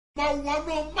I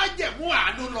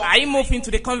move into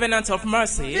the covenant of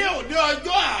mercy.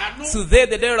 Today,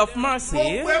 the day of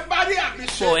mercy.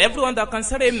 For everyone that can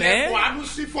say amen,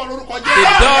 the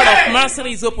door of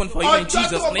mercy is open for you in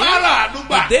Jesus' name.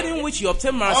 The day in which you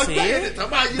obtain mercy,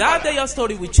 that day your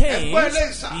story will change.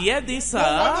 Hear this, sir.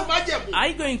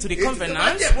 I go into the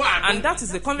covenant, and that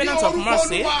is the covenant of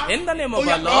mercy. In the name of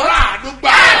our Lord,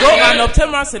 go and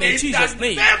obtain mercy in Jesus'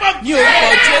 name. You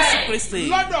for Jesus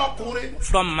Christ,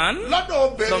 from man,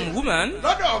 from woman,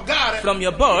 from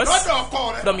your boss,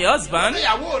 from your husband,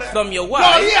 from your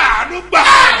wife,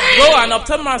 go and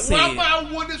obtain mercy.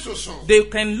 They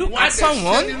can look at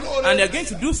someone and they're going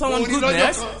to do someone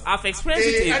goodness. I've experienced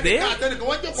it a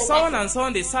day. Someone and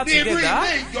someone, they sat together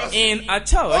in a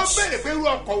church.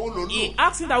 He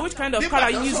asked him that which kind of car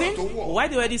are you using? Why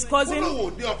they were discussing?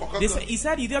 He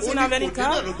said he doesn't have any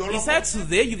car. He said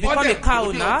today you become a car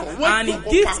owner, and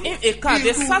he gives him a car.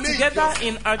 They sat together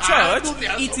in a church.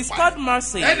 It is called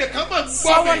mercy.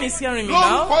 Someone is hearing me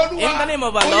now. In the name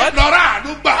of our Lord, go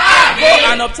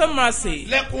and obtain mercy.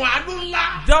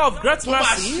 Door of great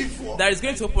mercy that is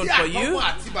going to open for you.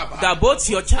 That both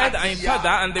your child and your father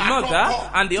and the mother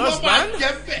and the husband,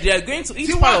 they are going to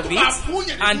eat part of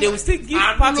it, and they will still give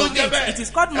part of it. It is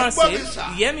called mercy.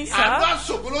 You hear me, sir?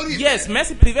 Yes,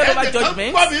 mercy prevails over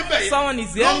judgment. Someone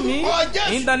is hearing me.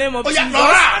 In the name of Jesus,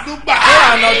 go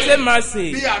and obtain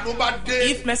mercy.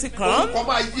 If mercy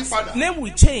comes, name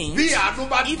will change.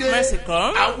 If mercy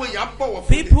comes,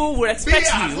 people will respect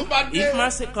you. If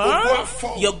mercy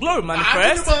comes, your glory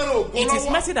manifests. It is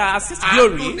mercy that assists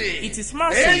glory. It is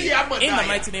mercy. In the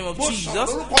mighty name of Jesus,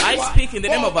 I speak in the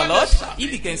name of our Lord.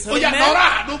 If you can say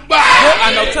amen, go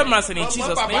and obtain mercy in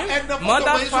Jesus' name.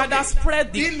 Mother, father,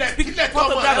 spread the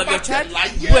photograph of your child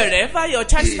wherever your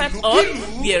child steps on,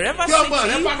 wherever city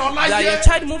that your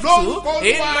child moves to.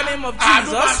 In the name of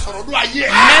Jesus,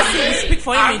 mercy will speak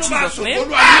for him in Jesus' name.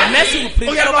 Mercy will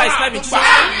prevail over his life in Jesus'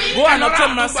 name. Go and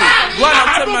obtain mercy. Go and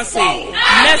obtain mercy.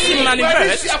 Mercy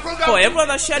manifests for everyone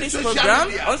that share this program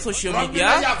on social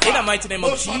media. In the mighty name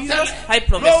of Jesus, I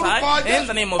prophesy in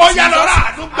the name of Jesus.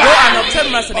 Go and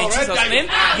obtain mercy in Jesus' name.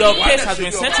 Your case has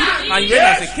been settled and you reign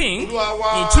as a king.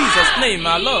 In Jesus' name,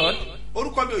 my Lord.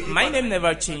 My name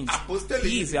never changed.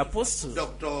 He is the apostle.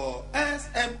 Dr.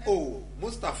 S.M.O.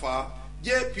 Mustapha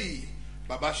J.P.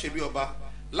 Babasebioba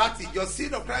láti ìjọ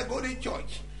Seed of Christ Golden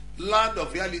Church Land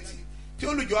of Reality tí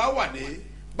olùjọ á wà ní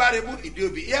Gbáremú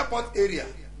Ìdíòbí Airport area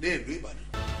ní ìlú Ìbàdàn.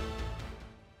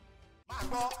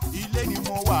 Ilé ni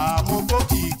mo wà mo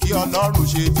gbókìkí Ọlọ́run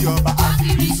ṣe bí ọba.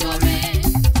 Akiri ṣoore,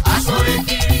 aṣoore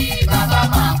kiri, bàbá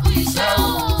máa kú iṣẹ́ o.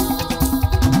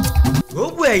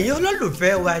 Gbogbo ẹ̀yin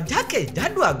olólùfẹ́ wa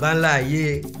jákèjádò àgbáńlá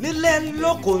ayé nílẹ̀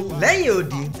lóko lẹ́yìn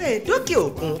odi tẹ́ dókè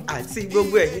òkun àti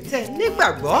gbogbo ẹ̀yin tẹ́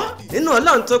nígbàgbọ́ nínú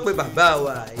Ọlọ́run tó pe bàbá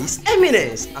wa His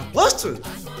Eminence Apostle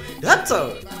Dr.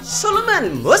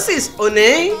 Solomon Moses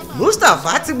Oni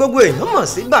Mustapha tí gbogbo èèyàn mọ̀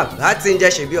sí bàbá tí ń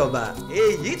jẹ́ ṣe bí ọba.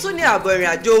 Èyí tún ní àbọ̀ ìrìn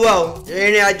àjò wa o.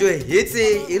 Ìrìn àjò èyí tí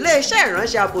ilé-iṣẹ́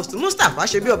ìránṣẹ́ Apostle Mustapha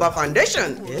ṣe bí ọba Foundation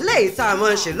eléyìí tá a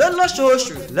máa ń ṣe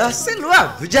lọ́lọ́ṣooṣù lọ sílùú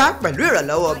Àbújá pẹ̀lú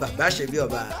ìrànlọ́wọ́ bàbá ṣe bí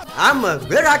ọba. A mọ̀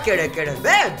gbéra kẹ̀rẹ̀kẹ̀rẹ̀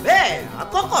bẹ́ẹ̀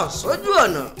àkọ́kọ́ sójú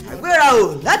ọ̀nà àgbéra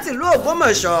o láti ìlú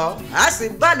Ògbómọ̀ṣọ́ a sì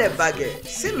balẹ̀ bàgẹ̀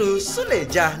sílùú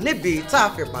Súlèjà níbi tá a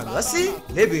fi pàgọ́ sí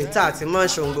níbi tá a ti máa ń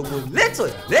ṣe ohun gbogbo létò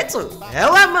ẹ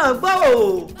wá máa gbọ́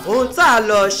o ohun tá a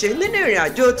lọ ṣe nínú ìrìn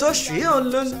àjò tó ṣù í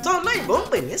ohun tó lóyìnbó ń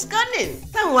pè ní scanning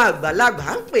táwọn àgbàlagbà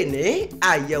ń pè ní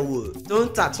àyẹ̀wò tó ń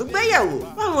tàtúgbéyẹ̀wò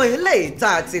fáwọn eléyìí tá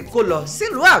a ti kó lọ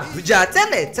sílùú Àbújá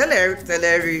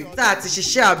tẹ́lẹ̀ rí tá a ti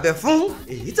ṣiṣẹ́ abẹ fún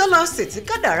èyí tó lọ sì ti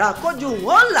kádàrá kójú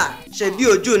wọn là ṣe bí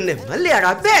ojú nìmọ́lẹ̀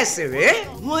ara bẹ́ẹ̀ sì rèé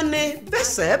wọ́n ní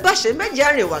bẹ́sẹ̀ bá ṣe méjì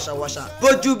àrìn wàṣàwàṣà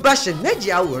bójú bá ṣe méjì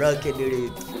àwòrán kedere.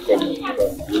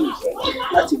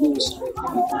 Láti bí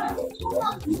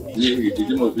ní ìdí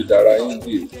tí mo fi dára yín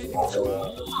bí àwọn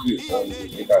ìlú ìfọ̀n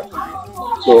ní káàkiri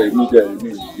sọ èmi dẹ̀ ní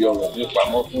ìdí ọ̀rọ̀ ní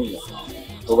pamọ́ fún yàn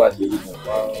tó bá ṣe rí mo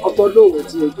máa ń ọkọ̀ lóòwò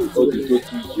tí ojú ó ti tó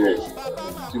 2 years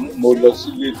tí mo lọ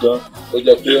sílé gan ó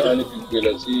jẹ́ pé wọ́n ní kí n gbé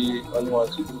lọ sí wọ́n ní wọ́n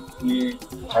ti ní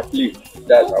Catholic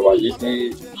that our lady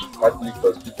Catholic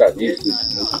hospital ní èdè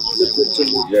tí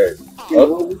mo ti yes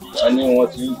wọ́n ní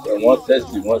wọ́n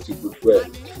tẹ́sì wọ́n ti gbogbo ẹ̀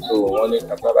so wọ́n ní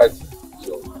cataract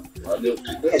so wọ́n ní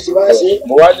òkè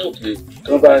mo wá ní òkè tí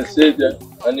wọ́n bá ń ṣe é jẹ́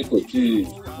wọ́n ní kò tí ì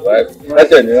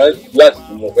lẹ́sẹ̀ ní gíláàsì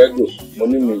tí mo fẹ́ lò mo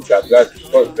ní mi ìgbà gíláàsì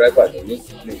fọ́ọ̀lù dráìbà ní ní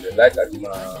ìgbẹ́ láìka tí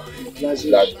máa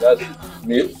gíláàsì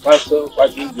mi pásítọ̀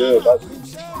jẹ́ ọba sí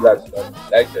gíláàsì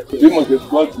láìkẹ́. bí mo ṣe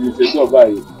gbọ́ ti ṣe tí ọba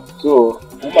yìí so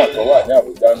wọ́n mà kàn wà ní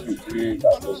Àbújá ń bì sí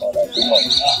ìgbàgbọ́ màrà tó mọ̀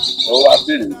ó wá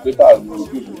béèrè pé báwo ni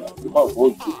ojú mi àti báwo ó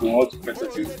ti pé wọ́n ti pẹ́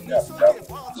tẹ́tẹ́ ní Àbújá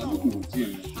ojú mi tí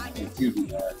kiri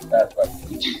náà dáàbà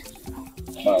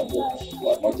máa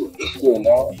wọ mọ́tò tó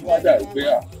náà wọ́n dà pé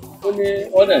ó ní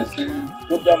wọ́n lè ṣe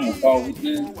prógámù kan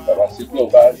wípé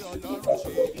Babasebioba ṣètò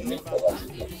ìpàṣẹwọ̀ ní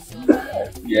Babasebioba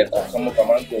ìyẹn kan mọ́ ká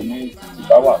máa ń tẹ̀ ní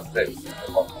ìbáwà bẹ́ẹ̀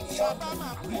ọkàn máa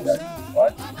ń gbé wọ́n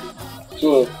á so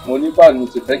mo ní báyìí mo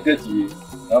ti fẹ́ gẹ̀ẹ́tì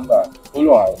nọ́mbà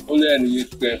ó lé ẹni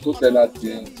tó fẹ́ láti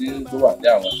tí tó wà ní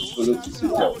àwọn olóòtú sí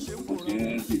ìjà kò kí ń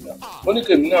rí náà ó ní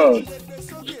kèmí náà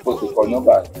kò sì kọ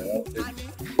nọ́mbà ẹ̀rọ ẹ̀jẹ̀.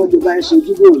 wọ́n ti bá ń ṣe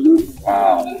ojúbọ lórí.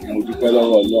 mo dúpẹ́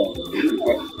lọ́wọ́ Ọlọ́run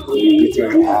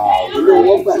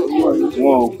olówó gbà lọ́wọ́ rẹ̀.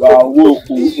 wọn ò gba owó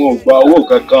kù wọn ò gba owó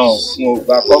kankan wọn ò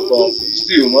gba kọ́kọ́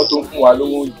sí ìwọ́n tó ń fún wa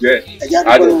lówó jẹ. ẹ̀já tó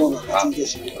bọ́ lọ́wọ́ bàbá tí ń jẹ́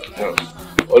ṣe.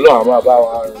 Ọlọ́run á máa bá wa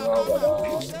ran bàbá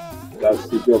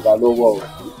Babasebioba lọ́wọ́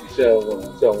iṣẹ́ wọn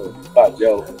bàjẹ́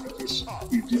o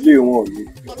ìdílé wọn ò ní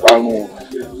ìparun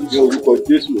ní orúkọ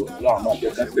Jésù Ọlọ́run máa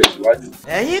jẹ́ ká tẹ̀síwájú.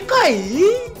 ẹ̀yin kọ́ yìí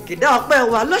kìdá ọpẹ́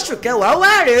wa lóṣù kẹwàá wá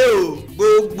rèé o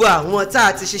gbogbo àwọn tá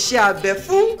a ti ṣiṣẹ́ abẹ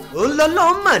fún òun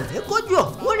lọ́lọ́run mà ní kójú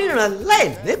ọ̀hún ríran láì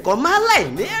ní kan má láì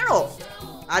ní ẹ̀rọ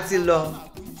àti lọ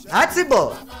àti bọ̀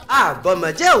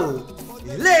àbọ̀mọ̀jẹ́ o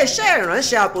iléeṣẹ́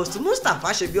ìránṣẹ́ Apostle Mustapha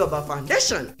Babasebioba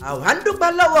Foundation àwa ń dúpẹ́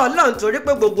lọ́wọ́ Ọlọ́run torí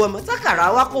pé gbogbo ọmọ tákàrà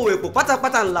wa kówó epo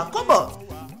pátápátá ńlá kọ́bọ̀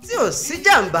tí ò sí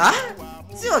jàǹbá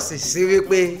tí ò sì sí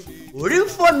wípé orí ń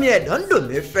fọ́ mi ẹ̀dọ̀ ń dùn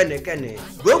mí fẹ́nikẹ́ni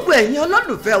gbogbo ẹ̀yin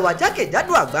olólùfẹ́ wa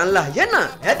jákèjádò àgbáńlá ayé náà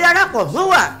ẹ darapọ̀ mọ́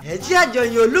wa ẹ jẹ́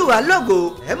àjọyìn Olúwa lógo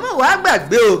ẹ mọ̀ wá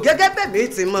gbàgbé o gẹ́gẹ́ bẹ́ẹ̀ mi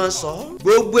ti máa sọ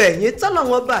gbogbo ẹ̀yin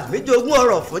tọ́lọ́wọ́n bá mi jogún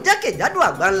ọrọ̀ fún jákèjádò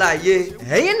àgbáńlá ayé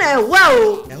ẹ̀yin náà ẹ wá o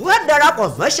ẹ wá darapọ̀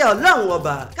mọ́ṣẹ́ Ọlọ́run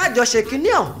ọba kájọ ṣe kinní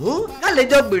ọ̀hún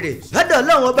kálejò gbèrè lọ́dọ̀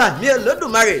Ọlọ́run ọba mi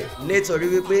Olódùmarè nítorí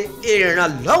wípé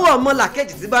ìrànlọ́wọ́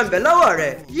ọmọlàkejì tí bá ń bẹ lọ́wọ́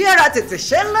rẹ̀ yára tètè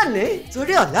ṣe lónìí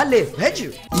torí ọ̀la lè pẹ́ jù.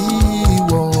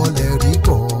 ìwọ lè rí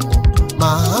kọ́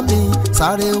màámi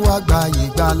sáré wá gba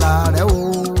ìgbàlà rẹ o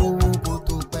kó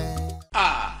tó pẹ́.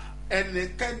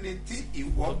 ẹnikẹ́ni tí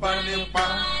ìwọ bá nípa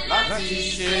láti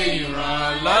ṣe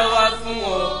ìrànlọ́wọ́ fún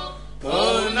o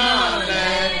òun náà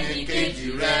lẹ́nìkejì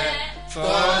rẹ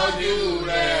tọ́jú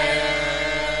rẹ.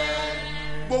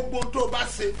 gbogbo tó bá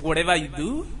ṣe. Whatever you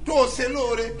do, tó ṣe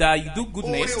lóore. that you do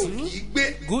goodness oore ò kì í gbé.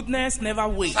 goodness never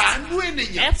waits. ṣàánú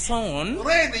ènìyàn. Help someone.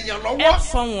 ràn ènìyàn lọ́wọ́. Help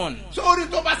someone. sórí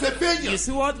tó bá ṣe fẹ́yàn. You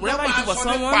see what? Whatever you do for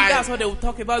someone, that's what they will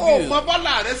talk about you. mọ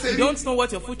bọ́lá rẹ ṣe rí. You don't know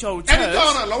what your future will ẹni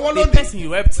tó ràn lọ́wọ́ tell. The person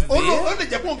you help today, ó lè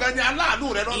jẹ́ kó nǹkan ní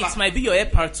aláàánú rẹ lọ́la. it might be your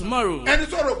helper tomorrow. ẹni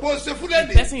tó rò pé ó ṣe fúlẹ̀ The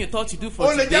ní. person you thought you do for ó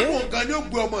lè jẹ́ kó today, nǹkan ní ó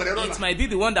gbé ọmọ rẹ lọ́la. it might be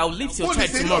the one that will lift your Ó child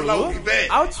lè ṣe ní tomorrow. ọ̀la òbí bẹ́ẹ̀.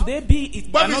 How today be? It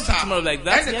Bọ́bí cannot be sà, tomorrow like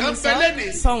that. ẹnìkan Hear me, fẹ́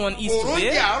lẹ́nìí. sir? Someone is Òró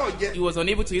today. jẹ́ àárọ̀ jẹ. He was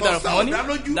unable to eat that of morning.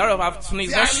 That of afternoon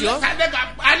is not sure.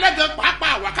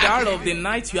 That of the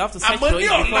night you have to search for it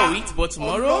before we eat. But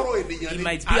tomorrow, he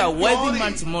might be a wealthy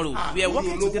man tomorrow. We are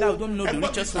working together. We don't know the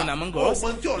richest one among us.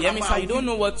 Hear me, sir? You don't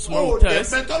know what tomorrow will tell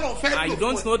us. And you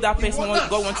don't know that person what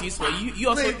God wants to use for you. You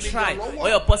also try all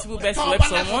your possible best to help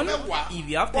someone. If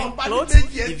you have 10 clothes,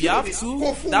 if you have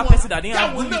 2, that person that didn't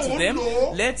have, give it to them.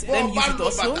 Let them use it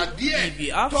also. If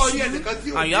you have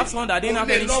shoes and you have someone that didn't have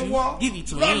any shoes, give it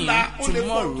to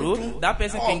him. Tomorrow, that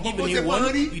person can give a new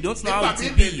one. You don't know how it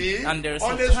will be. And there's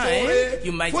some time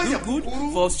you might do good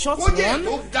for short one.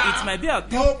 It might be a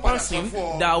top person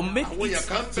that will make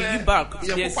it to you back.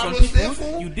 There's some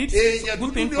people you did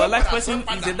good thing for a life person.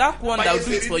 Is the dark one that will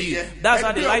do it for you. That's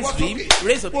how the light stream.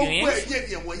 Raise up your hands.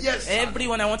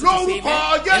 Everyone, I want you to say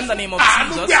amen in the name of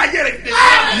Jesus.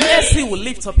 Mercy will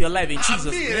lift up your life in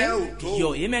Jesus' name.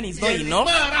 Your amen is not enough.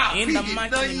 In the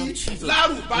mighty name of Jesus. In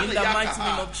the mighty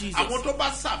name of Jesus.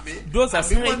 Those that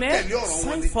say amen,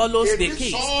 sign follows the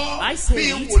case. I say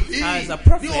it as a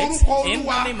prophet in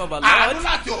the name of our Lord.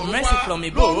 Mercy from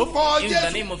above in the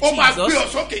name of Jesus. You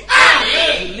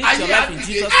lift your life in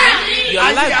Jesus' name.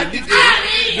 Your life will lift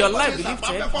it. Your life will lift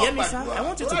it. Hear me, sir? I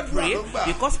want you to pray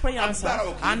because prayer answer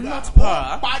and not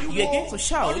power. You are going to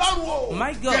shout,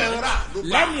 my God,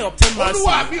 let me obtain mercy.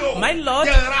 My Lord,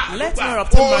 let me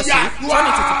obtain mercy. Turn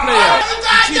it into prayer. In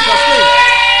Jesus' name.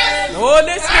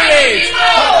 Holy Spirit,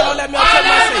 Father, let me obtain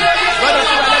mercy. Brother,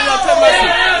 let me obtain mercy.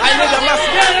 I need your mercy.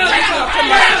 Let me obtain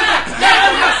mercy. Let me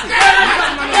mercy. I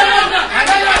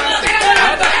need your mercy.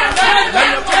 Let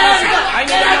me obtain mercy. I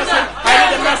need your mercy. I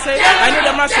need your mercy. I need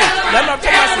your mercy. Let me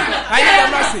obtain mercy. I need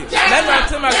your mercy. Let me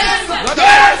obtain mercy. Lord,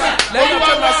 let me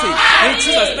obtain mercy. In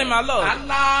Jesus' name, my Lord.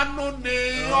 Alánú ni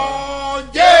ọ́,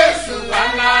 Jésù,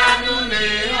 alánú ni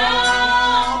ọ́.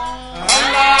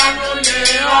 Alánú ni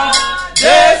ọ́,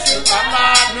 Jésù,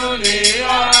 alánú ni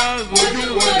ọ́. Ojú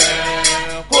wo lẹ̀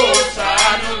kó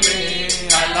ṣàánú mi,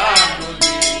 alánú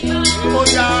ni ọ́. Ó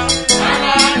yá,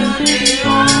 alánú ni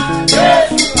ọ́,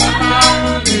 Jésù,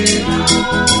 alánú ni ọ́.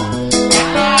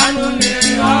 Alánú ni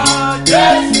ọ́,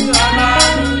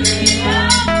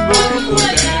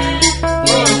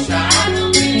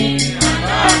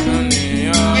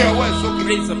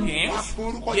 Raise up hands.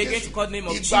 You're going to call the name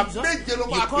of Jesus. You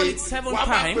call it 7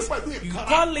 times. You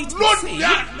call it mercy.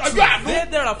 Today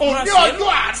there of mercy.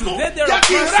 Today there of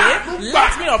mercy.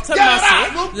 Let me obtain mercy.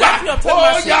 Let me obtain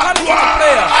mercy. Come to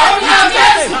prayer.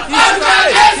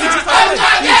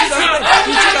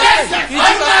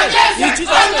 In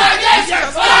Jesus'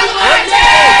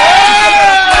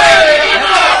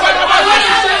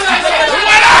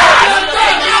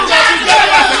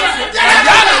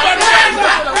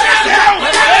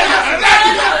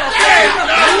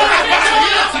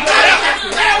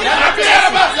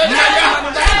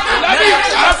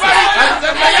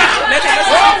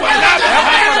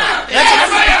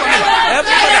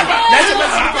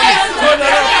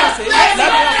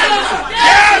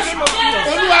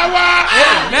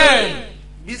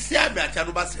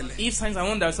 If signs and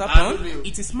wonders happen,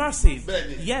 it is mercy.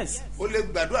 Yes.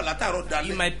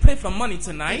 You might pray from morning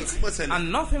to night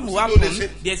and nothing will happen.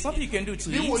 There's nothing you can do to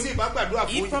it.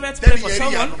 If prophets pray for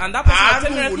someone and that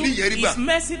person will tell miracle, it's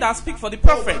mercy that speaks for the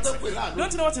prophet.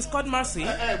 Don't you know what is called mercy?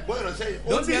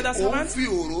 Don't you hear that servant?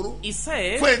 He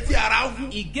said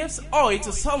he gives oil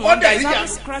to someone that is having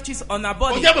scratches on her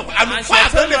body and she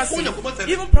has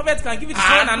mercy. Even prophets can give it to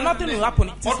someone and nothing will happen.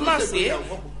 It is mercy.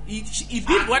 He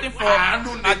did wedding for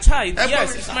a child.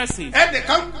 Yes, it's mercy.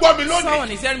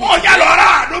 Someone is hearing me.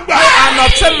 And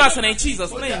obtain mercy in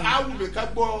Jesus' name. I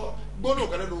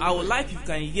would like if you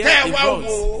can hear the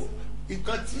voice.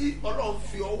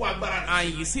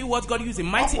 And you see what God used a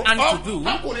mighty hand to do.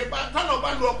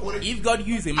 If God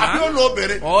used a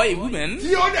man or a woman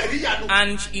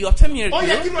and he obtained miracle,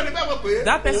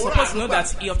 that person is supposed to know that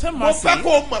he obtained mercy.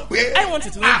 I want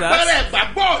you to know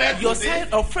that your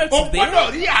side of faith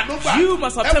today, you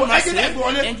must obtain mercy.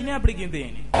 Engineer, bring him there.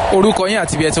 Orúkọ yín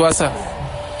àti bí ẹ ti wá sà.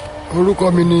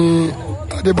 Orúkọ mi ni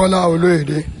Adébọ́lá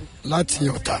Olóyèdé láti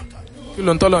Ọ̀tà. Kí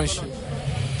ló ń tọ́lọ̀ ń ṣe?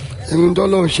 Ohun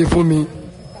tọ́lọ́run ṣe fún mi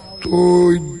tó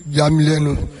yà mí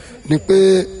lẹ́nu ni pé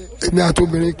èmi àti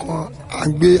obìnrin kan à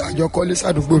ń gbé àjọkọ́lé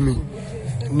sádùúgbò mi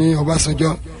ní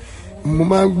Ọbásanjọ́.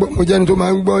 Mo jẹ́ ẹni tó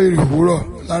máa ń gbọ́ ìrì òwúrọ̀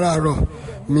láràárọ̀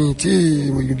mi tí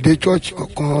dé church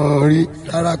kankan rí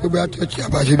rárá pé bá church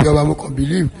Babasebioba mo kàn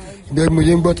believe bẹ́ẹ̀ mo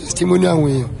ṣe ń gbọ́ testimony àwọn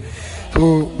èèyàn so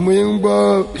mo ń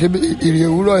gbọ́ ìrì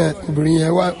òwúrọ̀ yẹn obìnrin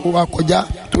yẹn wá kọjá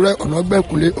tó rẹ ọ̀nà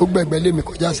gbẹ̀kúnlé ó gbẹ̀gbẹ́ lé mi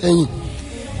kọjá sẹ́yìn.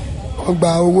 Wọ́n gba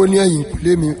owó ní ẹ̀yìn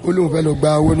ìkúlé mi ó lóun fẹ́ lọ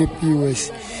gba owó ní POS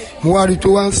mo wá rí tó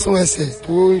wá ń sún ẹsẹ̀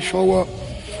tó ń ṣọwọ́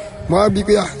mo wá bí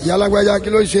pé ìyá alágbájá kí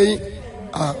ló ṣe yín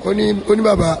ó ní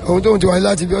bàbá ohun tóun ti wáyé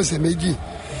láti bí ọ̀sẹ̀ méjì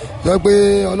lọ pé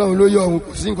Ọlọ́run ló yọ òun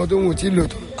kò sí nǹkan tóun ò tí ì lò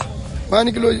tó wọ́n á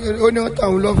ní kí ló ó ní ọ̀tá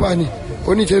òun lọ́fà ni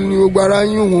ó ní ṣe ni gbogbo ara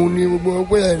yín òun ni gbogbo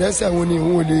pé ẹ̀rẹ́sẹ̀ òun ni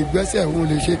òun ò lè gbẹ́sẹ̀ òun ò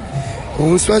lè ṣe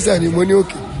òun sún ẹsẹ̀ ni mo ní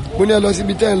òkè mo ní ẹ lọ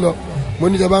síbi tẹ́ ẹ lọ mo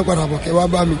ní tẹ bá ń padà bọ̀ kẹ́ wá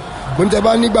bá mi mo ní tẹ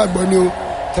bá nígbàgbọ́ ni o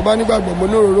tẹ́bá nígbàgbọ́ mo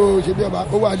ní òróró ṣe bí ọba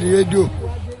ó wà ní rédíò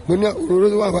mo ní òróró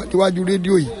tó wà níwájú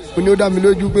rédíò yìí mo ní ó dá mi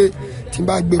lójú pé tí n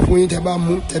bá gbé fún yín tẹ́bá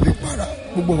mú tẹ́bí para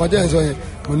gbogbo nǹkan tẹ́ ẹ̀ sọ yẹn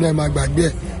mo ní ẹ̀ máa gbàgbé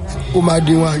ẹ̀ ó máa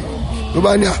dín wọn ayò ló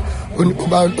bá ní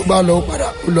ó bá lọ padà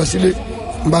ó lọ sílé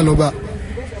n bá lọ bá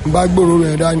n bá gbòòrò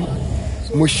rẹ̀ dání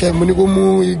mo ní kó mú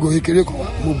ìgò kékeré kan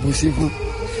mo bù sí fún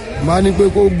màá ní pé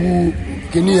kó bu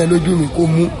kíní yẹn lójú mi kó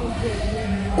mú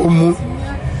ó mú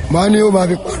màá ní ó máa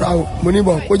fi para o mo ní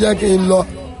bọ̀ kó jẹ́ kí n lọ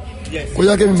kó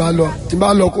yá kémi máa lọ tí n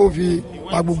bá lọ kó fi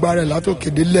pa gbogbo rẹ̀ látòkè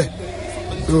délẹ̀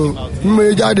so mímú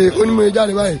yé jáde ó ní mímú yé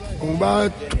jáde báyìí òun bá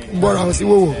bọ́ra wọn sí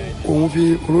wòwò òun fi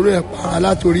òróró yẹn para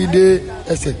látòrí dé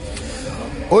ẹsẹ̀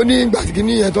ó ní ìgbà tí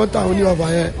kìíní yẹn tó ń ta òun ní ọ̀fà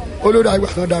yẹn ó ló dá ìgbà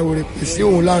tó da òrè pè sí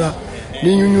òun lára ní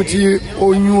yúnyún tí ó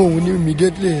yún òun ní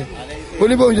immediately yẹn ó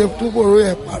ní bóun ṣe tún òróró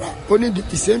yẹn para ó ní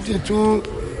the same thing tún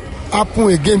happen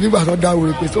again bí ìgbà tó da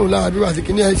òrè pè sí òun lára bí ìgbà tí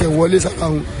kìíní yẹn ṣe wọlé sára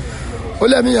òun ó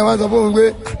lẹ́mí yẹn wá sọ fóun pé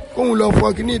kóun lọ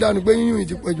fọ kí ní ìdánù pé yíyún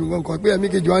ti pẹ̀jù nǹkan pé ẹ̀mí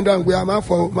kejì wá ń dáhùn pé a má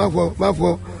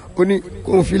fọ ó ní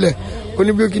kóun filẹ̀ ó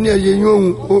ní bí kí ní ẹ̀yẹ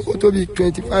yún òun ó tó bí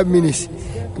 25 minutes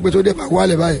pé tó dé bá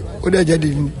wálẹ̀ báyìí ó dẹ̀ jẹ́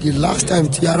the last time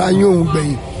tí ara yún òun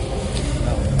gbẹ̀yìn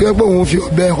pé òun fi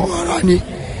ọ̀bẹ hàn ara ní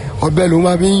ọ̀bẹ lòun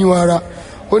máa fi ń yún ara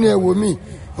ó ní ẹ̀wò míì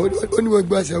ó ní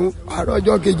gbogbo ẹsẹ̀ òun àárọ̀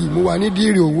ọjọ́ kejì mo wà ní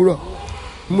díìrì òwúrọ̀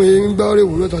mo ń gbọ́ rè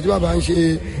òwúrọ̀ tó tí bàbá ń ṣe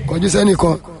kọjú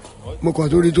sẹ́nìkan mo kàn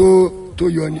torí tó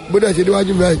yọ ni bó dẹ̀ ṣe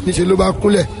déwájú mi níṣẹ́ ló bá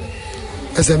kúnlẹ̀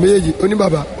ẹsẹ̀ méjèèjì ó ní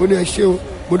bàbá ó ní ẹ ṣé o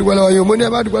mo dúpẹ́ lọ́wọ́ yín mo ní ẹ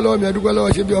bá dúpẹ́ lọ́wọ́ mi ẹ dúpẹ́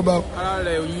lọ́wọ́ ṣe bí ọba o. ara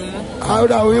rẹ̀ oyún mọ́.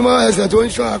 ara oyún mọ́ ẹsẹ̀ tó ń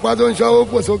ṣọ́ apá tó ń ṣọ́ ó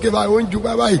pò sókè báyìí ó ń ju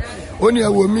báyìí ó ní ẹ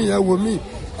wò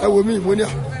mí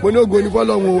mo ní ògo ni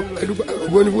fọ́lọ́run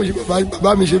ògo ni fún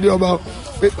bàbá mi ṣe bí ọba o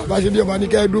pé bàbá ṣe bí ọba ní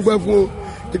kẹ́ ẹ dúpẹ́ fún o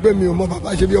pé mi ò mọ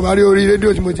Babasebioba rí orí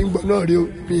rédíò tí mo ti ń gbọ́ náà rí o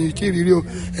mi ì tí ì rí o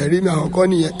ẹ̀rí mi àkọ́kọ́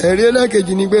nìyẹn. ẹ̀rí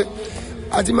ẹlẹ́ẹ̀kejì ni pé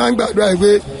a ti máa ń gbàdúrà yìí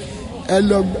pé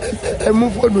ẹ mú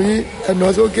fóònù yín ẹ nà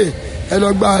sókè ẹ lọ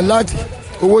gba láti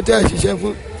owó tẹ́ ẹ ṣiṣẹ́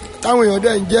fún táwọn èèyàn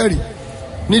dẹ̀ ń jẹ́rìí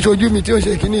níṣojú mi tí ó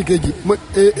ṣe kíní ìkejì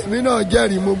èmi náà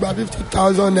jẹ́rìí mo gba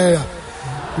 50,000 naira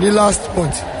ní last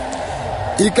month.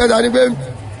 ìkẹta ni pé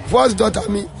first daughter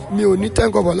mi ò ní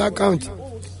 10 kobo l'account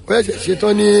ó yẹ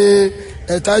ṣetán ní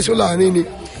ẹ̀ta iṣó láàrin ni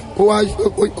ó wá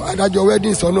adájọ́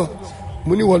wedding sọ́nà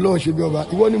mo ní ìwọ lọ́hùn Sebioba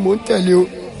ìwọ ni mò ń tẹ̀lé o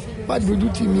má dojú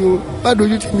tì mí o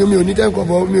mi ò ní 10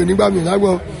 kobo mi ò ní gbà mí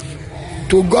lágbọ́n.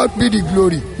 To God be the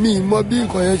glory mi mọ bí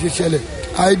nǹkan yẹn ṣe ṣẹlẹ̀.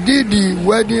 I did the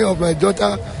wedding of my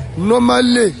daughter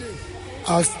normally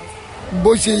as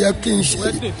bó ṣe yẹ kí n ṣe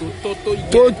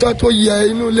tó yẹ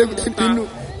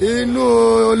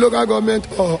inú local government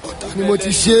ọ̀tà ni mo ti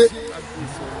ṣe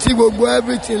tí gbogbo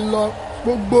everything lọ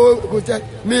gbogbo kò tẹ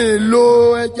mi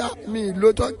lo ẹja mi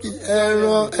lo tọ́kì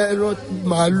ẹran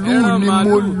màálù ni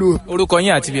mo lò. orúkọ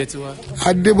yín àti ibi ẹ ti wá.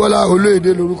 Adébọ́lá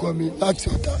Olóyèdè lorúkọ mi láti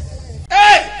Ọ̀tà.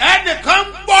 ẹnìkan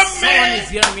gbọ́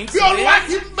mi bí Olúwa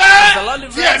ti bẹ́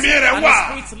tí ẹ̀mí rẹ̀ wà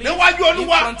níwájú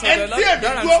Olúwa ẹni tí èmi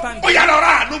dúró ó yà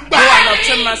lọ́ra àánú gbà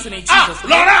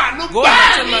lọ́ra àánú gbà.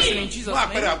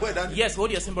 Yes,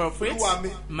 hold your symbol of faith.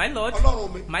 My Lord,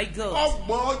 my God.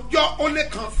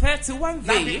 31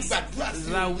 days that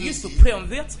we used to pray on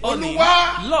that only.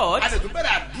 Lord,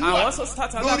 I also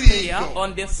start another prayer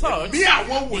on the third,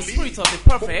 the spirit of the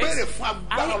prophet.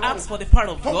 I ask for the power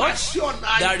of God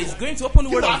that is going to open the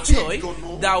word of joy,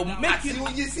 that will make you,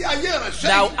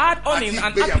 that will add on and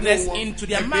happiness into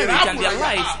their marriage and their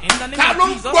lives. In the name of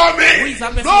Jesus, who is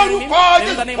that person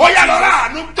in the name of Jesus?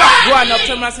 Go and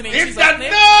obtain mercy in Jesus'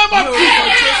 name. I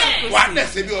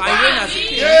reign as a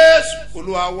king.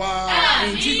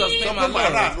 In Jesus' name, my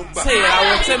Lord. Say, I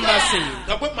will obtain mercy.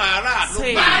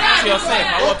 Say to yourself,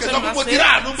 I will obtain mercy.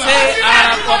 Say, I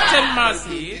have obtained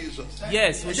mercy.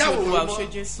 Yes, we should do our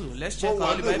Jesus. Let's check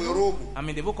out the Bible. I'm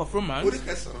in the book of Romans,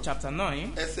 chapter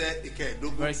 9,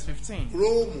 verse 15.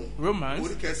 Romans,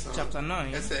 chapter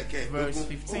 9, verse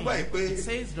 15. It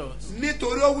says thus. For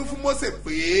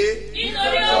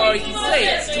he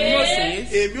says to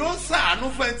Moses, I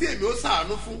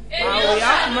will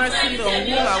have mercy on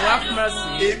whom I will have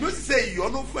mercy,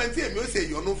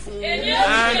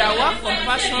 and I will have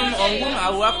compassion on whom I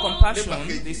will have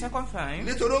compassion. The second time,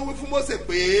 for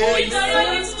he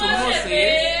says to Moses,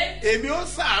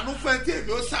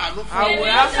 I will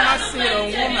have mercy on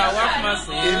whom I will have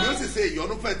mercy,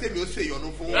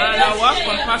 and I will have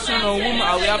compassion on whom I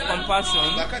will have compassion.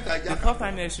 The third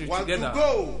time they should together.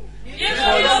 For he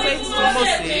says to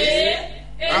Moses,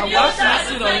 I will have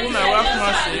mercy on whom I will have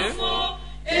mercy,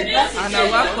 and I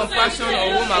will have compassion on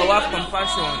whom I will have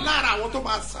compassion.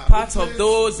 Part of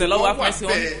those the Lord will have mercy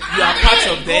on, you are part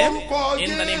of them.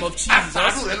 In the name of Jesus,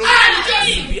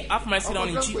 you will have mercy on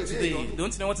in Jesus today.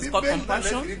 Don't you know what is called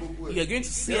compassion? You are going to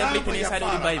see everything inside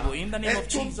of the Bible. In the name of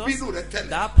Jesus,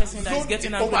 that person that is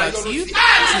getting angry at you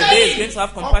today is going to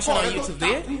have compassion on you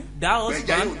today. That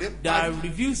husband that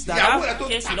reveals that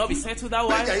case will not be settled, that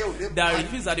wife that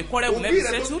reveals that the quarrel will not be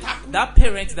settled, that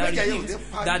parent that reveals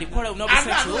that the quarrel will not be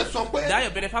settled, that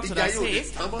your benefactor that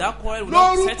says that quarrel will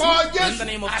not be settled. In the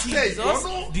name of Jesus,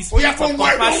 the spirit of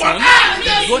compassion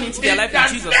is going into their life in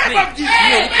Jesus' name.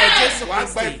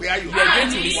 You are going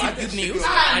to receive good news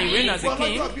and you reign as a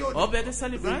king. All better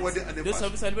celebrants, those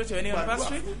who celebrate your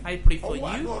anniversary, I pray for you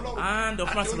and the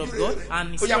mercy of God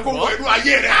and His favor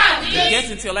to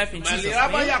get into your life in Jesus' name.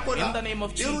 In the name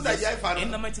of Jesus,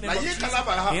 in the mighty name of Jesus,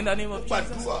 in the name of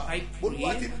Jesus, I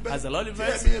pray as the Lord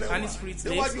lives and His Spirit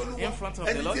stays in front of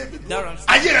the Lord, your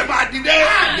life will be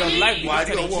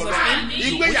better in Jesus' name.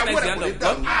 You witness the hand of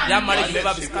God. That marriage will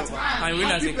never be scattered. And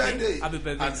reign as a king. Happy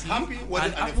birthday to you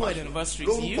and happy wedding anniversary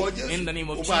to you. In the name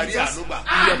of Jesus, you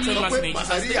obtain mercy in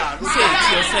Jesus' name. Say it to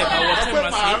yourself, I will obtain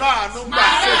mercy.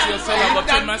 Say to yourself, I will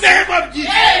obtain mercy. You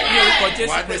will for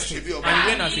Jesus Christ and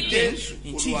reign as a king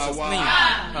in Jesus' name.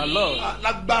 Our Lord,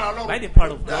 by the power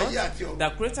of God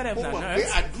that created heaven and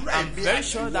earth, I'm very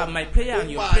sure that my prayer and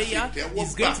your prayer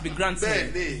is going to be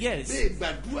granted. Yes,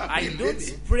 I don't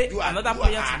pray another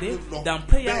prayer today than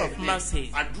prayer of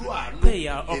mercy.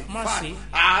 Prayer of mercy.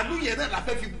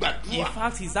 In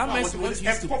fact, His mercy times we want to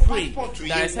use to pray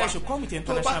that I said you should come with your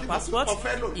international passport.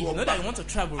 If you know that you want to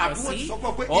travel overseas,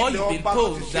 or you've been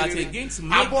told that you're going to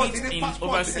make it in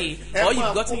overseas, or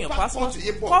you've gotten your passport,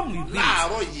 come with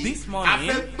this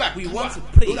morning. We want to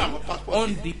pray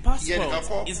on the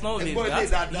passport. It's not only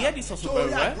that. Hear this also very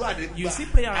well. You see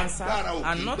prayer answer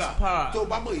and not power.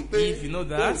 If you know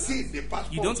that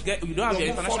you don't have your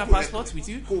international passport with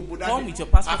you, come with your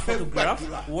passport photograph.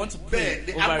 We want to pray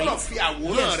over it.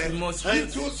 Yes, you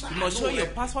must show your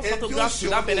passport photograph to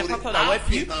that benefactor that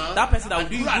help you, that person that will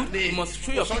do you good. You must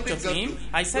show your picture to him.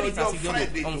 I said it as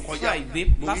a on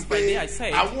Friday, last Friday. I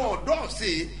said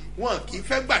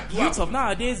youth of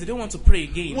nowadays, they don't want to pray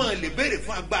again.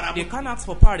 They can't ask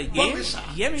for power again.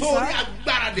 Hear me, sir?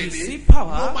 You see,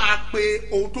 power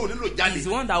is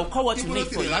the one that will call what you need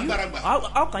for you.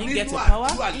 How can you get your power?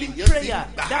 In prayer.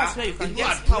 That's where you can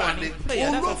get power. In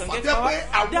prayer, that's where you can get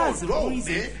power. That's the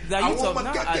reason the youth of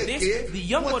nowadays, the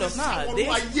young world of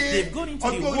nowadays, they've gone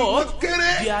into the world.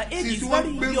 Their age is very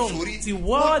young. The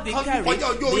world they carry,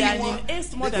 they are in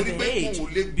age more than their age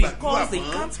because they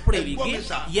can't pray again.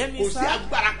 There is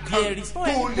no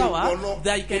any power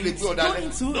that you can go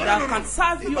into that can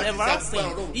serve you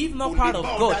everlasting, if not part of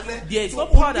God. There is no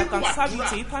power that can serve you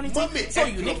to eternity. So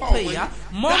you need prayer.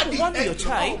 Mom want your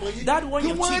child, that want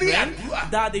your children,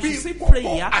 that they should see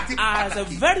prayer as a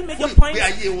very major point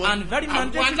and very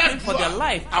mandatory thing for their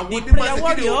life. The prayer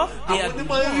warrior, they are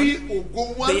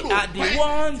the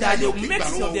one that they will make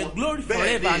sure of their glory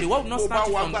forever, and the world will not snatch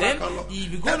it from them.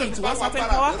 If you go into one certain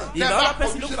power, if the other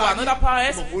person look for another power,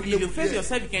 if you face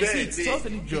yourself, you can see it's so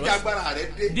dangerous.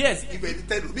 Yes,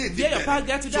 there your power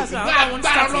get to that, so another one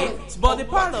starts. But the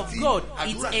power of God,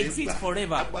 it exists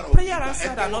forever. Prayer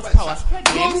answered and not power. Spread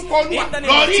names in the name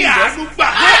of Jesus. Go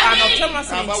and obtain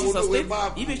mercy in Jesus' name.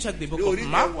 If you check the book of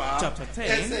Mark, chapter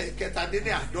 10,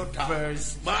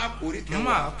 verse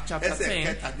Mark, chapter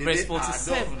 10, verse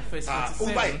 47, verse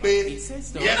 47, it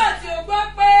says that.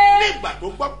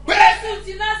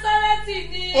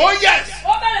 Oh yes.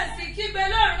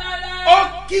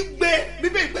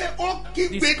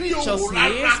 The scripture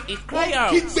says it cry out.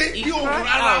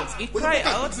 It cry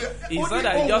out. It's not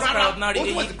that it just cry out now.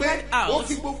 It cry out.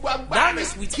 That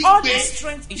means with all the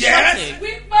strength it shouted.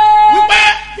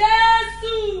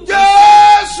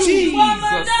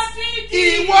 Jesus,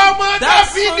 that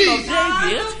son of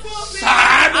David,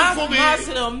 have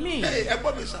mercy on me.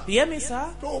 Hear me,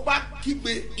 sir?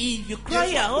 If you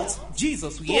cry out,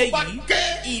 Jesus will hear you.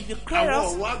 If you cry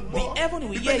out, the heaven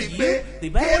will hear you. The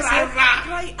Bible says,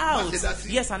 cry out.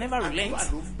 Yes, I never relent.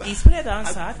 His prayer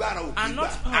answered, and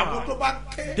not power.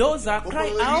 Those that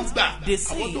cry out, they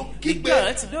see. They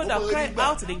get. Those that cry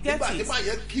out, they get it.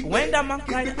 When that man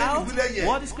cried out,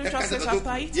 what the scripture says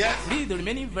after it, read the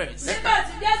remaining verse.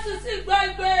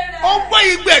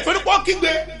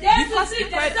 Because he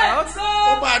cried out,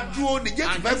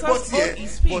 and Jesus spoke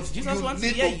his speech. Jesus wants to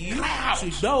hear you. You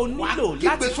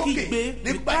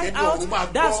cry out.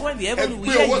 That's when the heaven will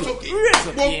hear you. Raise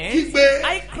up your hands.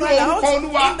 I cried out in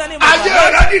the name of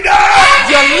God.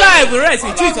 Your life will rise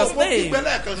in Jesus' name.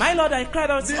 My Lord, I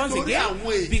cried out once again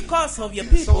because of your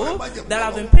people that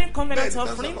have been paying covenant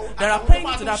offering, that are paying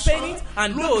it, that are paying it,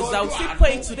 and those that will still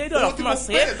pay it today, door of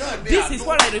mercy. This is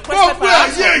what I requested for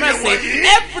us of mercy.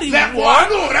 Everyone,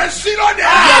 your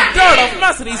door of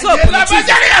mercy is open in Jesus'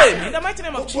 name. In the mighty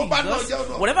name of Jesus,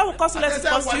 whatever will cost you, let it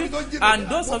cost you. And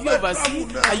those of you overseas,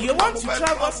 you want to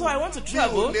travel, so I want to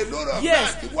travel.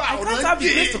 Yes, I can't have the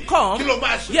grace to come.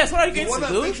 Yes, what are you going to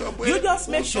do? You just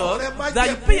make sure that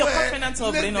you pay your covenant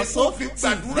offering also to take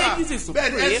this to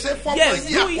pray. Yes,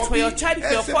 do it for your child,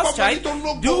 for your first child.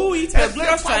 Do it for your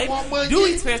glorious child. Do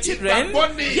it for your children.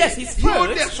 Yes, it's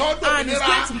first, and it's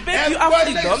going to make you have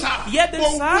freedom. Yet, sir,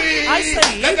 I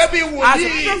say it as a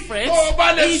preference.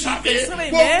 If you can say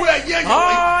amen,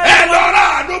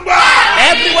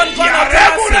 everyone gonna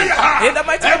mercy. In the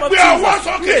mighty name of Jesus,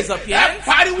 raise up your hands.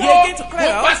 You're going to cry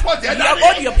out. You have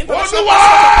all your international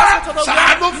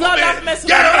passport. Lord, have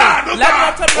mercy on me. Let me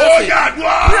have mercy.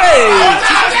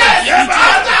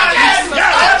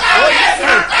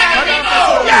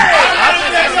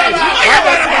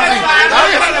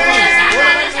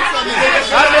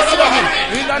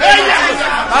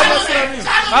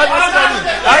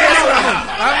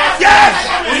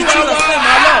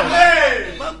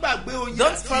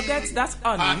 Don't forget that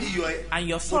honor and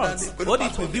your sons. What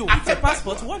it will do with your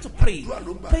passport. You want to pray.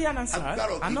 Pray and answer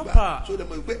and not power.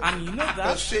 And you know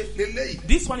that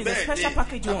this one is a special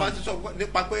package one.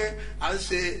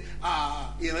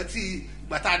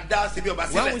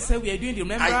 When we say we are doing the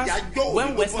remembrance,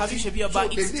 when we're Babasebioba,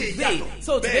 it's today.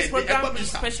 So today's program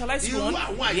is specialized one.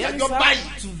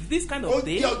 To this kind of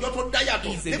day is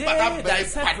a day that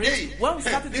is separate. When we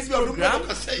started this program,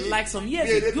 like some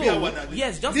years ago,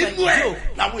 yes, just like a joke.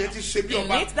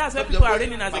 In it, that's why people are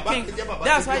reigning as a king.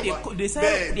 That's why they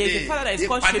say there's a father that is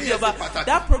called Babasebioba.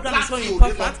 That program is so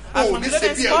important. And from the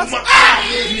day spot,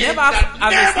 you never have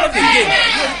a slave again.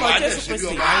 You call Jesus Christ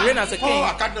and reign as a king.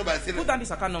 Put down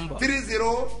this account number.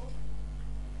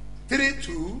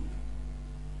 3032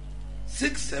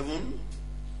 67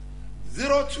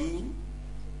 02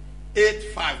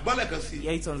 85.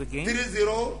 Yeah, it's on the game.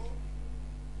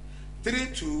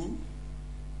 3032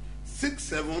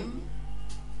 67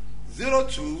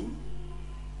 02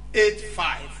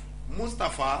 85.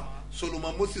 Mustapha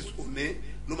Solomon Moses One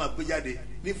Loma Bejade.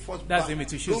 That's the image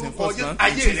to choose in first month.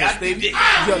 In Jesus' name,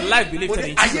 your life be lifted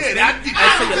in Jesus' name. I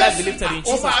say your life be lifted in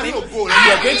Jesus' name. You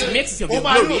are going to make use of your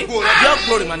glory. Your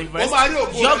glory manifest.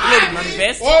 Your glory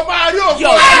manifest. Your glory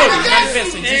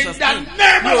manifest in Jesus' name.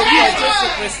 You are Jesus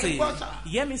Christ.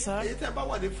 Hear me, sir.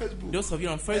 Those of you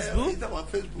on Facebook,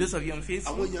 those of you on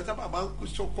Facebook,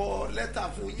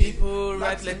 people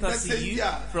write letters to you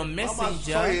from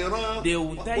Messenger. They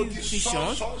will tell you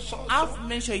visions. I've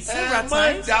mentioned it several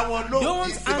times.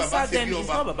 Don't answer them. It's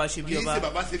not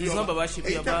Babasebioba. It's not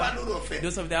Babasebioba.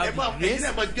 Those of them have grace.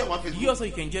 You also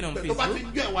can join on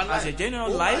Facebook. As a general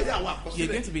live, you're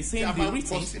going to be seeing the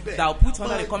readings that I'll put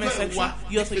under the comment section.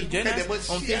 You also can join us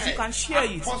on Facebook and share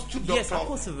it. Yes,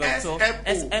 Apostle Doctor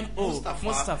S.M.O.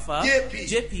 Mustapha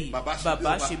JP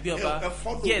Babasebioba.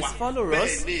 Yes, follow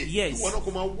us. Yes,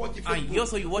 and you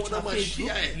also you watch on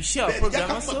Facebook. You share our program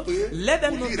also. Let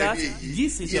them know that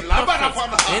this is your prophet.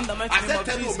 In the mighty name of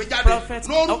Jesus, prophet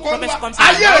comes to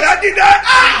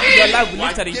your life will be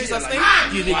lifted in Jesus' name.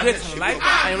 You be great in life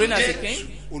and reign as a king.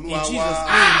 In Jesus' name,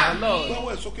 our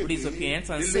Lord. Please open your hands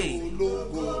and say.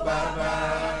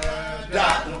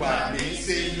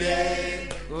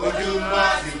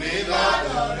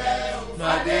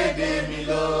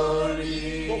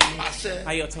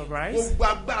 Are you authorized?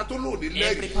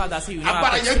 Every part that say you know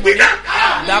have testimony.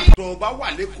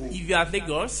 If you are at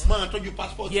Lagos,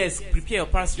 yes, prepare your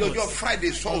passport.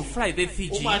 On Friday,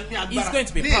 Fiji, it's going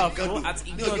to be powerful at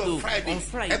Ignodo on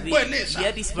Friday.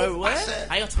 Hear this very well.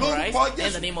 Are you authorized?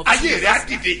 In the name of Jesus, your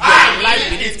life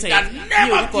be lifted.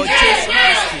 You will call Jesus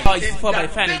Christ. It's before by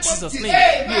fire in Jesus'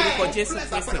 name. You will call Jesus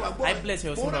Christ. I bless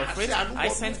your symbol of faith. I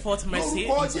send forth mercy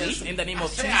into it in the name of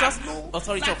Jesus.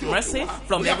 Authority of mercy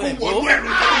from heaven above.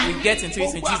 We get into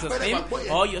it in Jesus' name.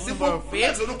 All your symbol of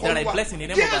faith that I bless in the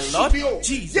name of the Lord.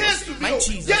 Jesus, my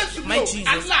Jesus, my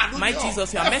Jesus, my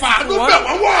Jesus. You are merciful one.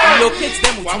 Locate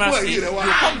them with mercy. You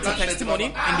come to testimony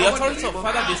in the authority of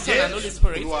Father, the Son, and Holy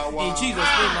Spirit. In Jesus'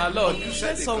 name, my Lord.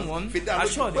 Let someone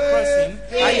assure the person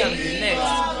I am the next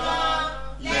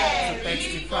to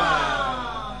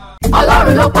testify.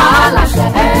 Ọlọ́run ló pa á láṣẹ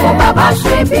fún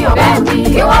Babasebioba kí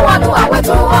wọ́n wọnú àwẹ̀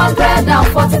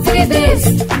 243 days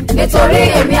nítorí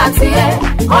èmi àti ẹ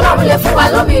Ọlọ́run lè fún wa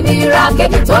lómìnira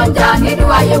kéde tó ń jà nínú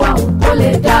ayé wa ó lè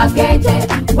dá kẹ́jẹ́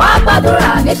wá gbàdúrà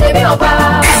ní Babasebioba.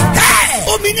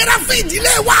 Òmìnira fún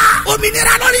ìdílé wa,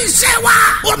 òmìnira lórí iṣẹ́ wa,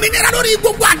 òmìnira lórí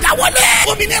gbogbo àdáwọlé,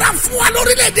 òmìnira fún wa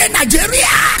lórílẹ̀‐èdè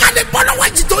Nàìjíríà. Kálí bọ́lọ́wọ́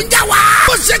jì tó ń jà wá. Ó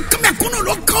ṣe kẹ́mẹ̀kúnnù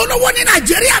ló kán olówó ní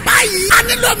Nàìjíríà báyìí. A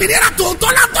nílò òmìnira tòótọ́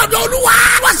látọ̀dọ̀ Olúwa.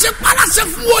 Wọ́n ṣe paláṣẹ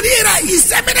fún wòlíì rẹ̀.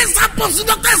 Ìṣẹ́mínísà pọ̀sí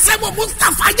Dr. S.M.O.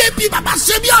 Mustapha JP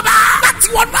Babasebioba. Láti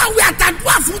wọnú àwẹ̀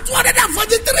àtàdúrà fún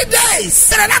 243 days.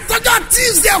 Bẹ̀rẹ̀ látọjọ́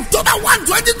Tuesday October 1,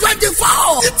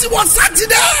 2024. Títí wọ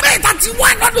Sátidé May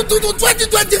 31 lọ́dún tuntun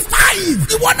 2025.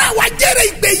 Ìwọ náà wá jẹ́rẹ̀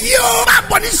ìgbé yìí o. Máa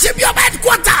bọ̀ ní Babasebioba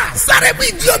headquarters. Sáré bí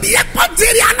ìdí omi airport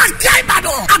area Alákíá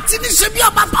Ìbàdàn. Àti ní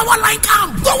Babasebioba power line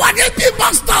camp. Tó wà ní AP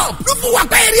bus stop.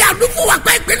 Lúfúwàpẹ́ area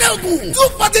Lúfúwàpẹ́ ìpínlẹ̀ Ògùn.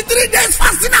 243 days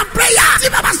fasting and prayer. Tí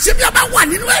Babasebioba wà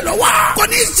nínú ẹ̀ lọ́wọ́. Kò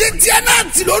ní ṣe tiẹ̀ náà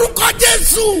tì lórúkọ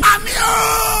Jésù. Àmín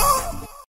o.